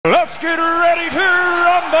Let's get ready to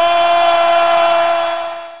rumble!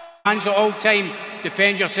 Hands at all time,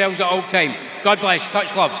 defend yourselves at all time. God bless,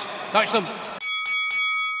 touch gloves, touch them.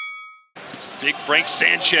 Big Frank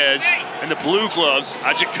Sanchez and the blue gloves.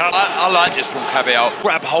 Agit Kabayel. I like this from Kabayel.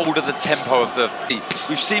 Grab hold of the tempo of the feet.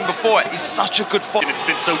 We've seen before, he's such a good fighter. And it's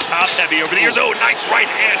been so top heavy over the years. Oh, nice right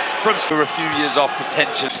hand from... For a few years off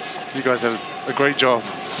pretentious. You guys have a great job.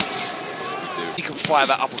 He can fire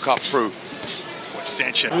that uppercut through.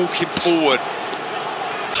 Sanchez walking forward.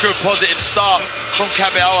 Good positive start from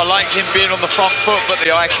Kabayel. I like him being on the front foot, but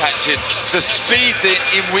the eye catching. The speed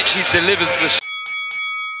in which he delivers the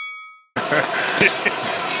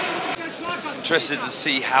Interested to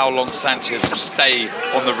see how long Sanchez will stay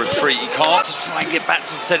on the retreat. He can't to try and get back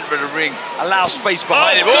to the centre of the ring. Allow space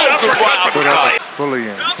behind him. Oh, good right uppercut.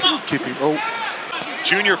 Bullying. Keeping. Oh.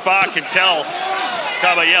 Junior Fa can tell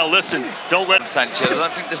Kabayel, listen, don't let Sanchez. I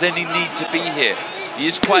don't think there's any need to be here. He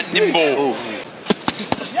is quite nimble.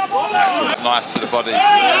 Nice to the body.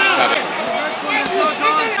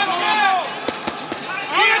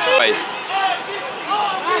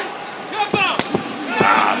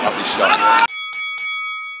 Lovely shot.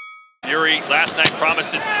 Fury last night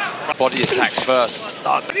promising. Body attacks first.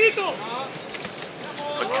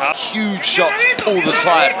 Huge shots all the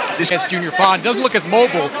time. This gets Junior Fa doesn't look as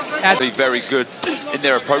mobile as... Very good in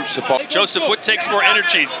their approach to box. Joseph, what takes more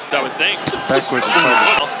energy, I would think? Backwards.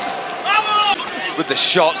 With the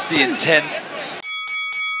shots, the intent.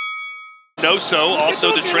 Noso,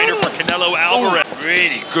 also the trainer for Canelo Alvarez.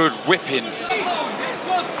 Really good whipping.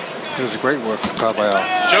 It was a great work from Kabayel.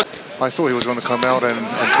 I thought he was going to come out and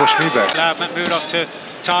push me back. Allowed Mahmoudov to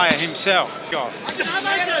tire himself.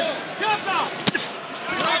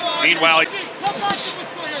 Meanwhile,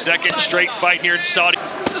 second straight fight here in Saudi.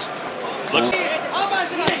 Looks good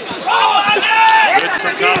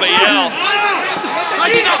from Kabayel.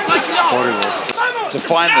 To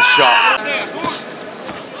find the shot.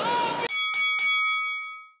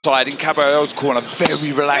 Side in Kabayel's corner,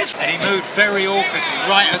 very relaxed. And he moved very awkwardly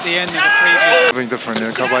right at the end of the previous. Something different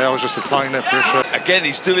here. Kabayel was just applying that pressure. Again,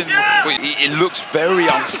 he's doing. It looks very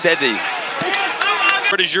unsteady.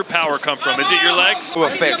 Where does your power come from? Is it your legs? No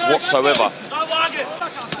effect whatsoever.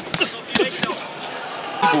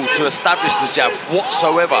 Able to establish the jab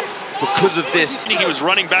whatsoever because of this. He was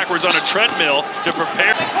running backwards on a treadmill to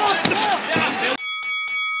prepare.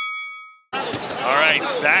 All right,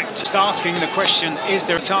 back to Just asking the question, is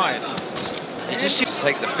there time? He just seems to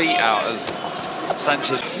take the feet out as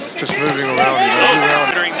Sanchez. Just moving around,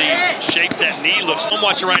 Considering the shape that knee looks. I'm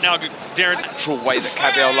watching right now, Darren's Natural way that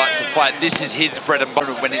Kabayel likes to fight. This is his bread and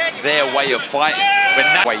butter when it's their way of fighting. When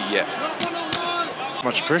that way yet.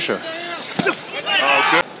 Much pressure. oh,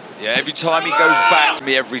 good. Yeah, every time he goes back to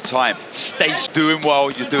me, every time. Stay doing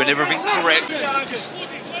well, you're doing everything correct.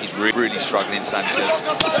 He's really struggling, Sanchez.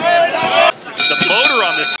 The motor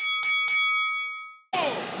on this.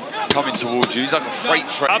 Coming towards you, he's like a freight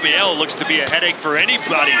train. Kabayel looks to be a headache for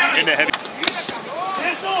anybody in the heavy.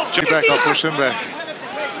 Back, I'll push him back.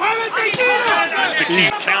 That's the key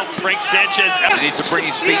count, Frank Sanchez. He needs to bring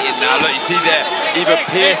his feet in now. Look, you see there, either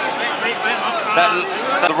pierce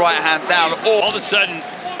that right hand down or... All of a sudden,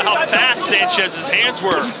 how fast Sanchez's hands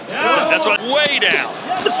were. That's what, way down.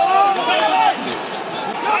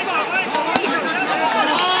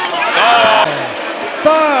 Oh.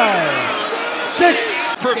 5, 6.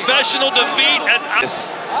 Professional defeat as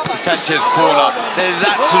Sanchez corner. There's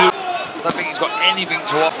absolute. I don't think he's got anything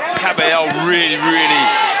to offer. Kabayel really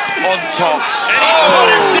on top.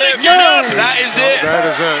 That is it. That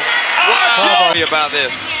is it. What a about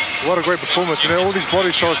this. What a great performance. You know, all these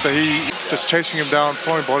body shots that he just chasing him down,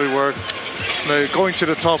 throwing body work, you know, going to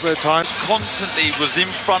the top at times. Constantly was in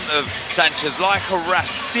front of Sanchez like a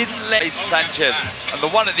rat. Didn't let Sanchez. And the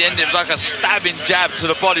one at the end, it was like a stabbing jab to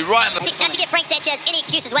the body right in the... Not to give Frank Sanchez any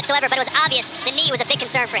excuses whatsoever, but it was obvious the knee was a big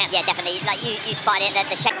concern for him. Yeah, definitely. Like you spotted that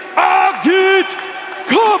the... Agit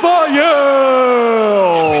Kabayel!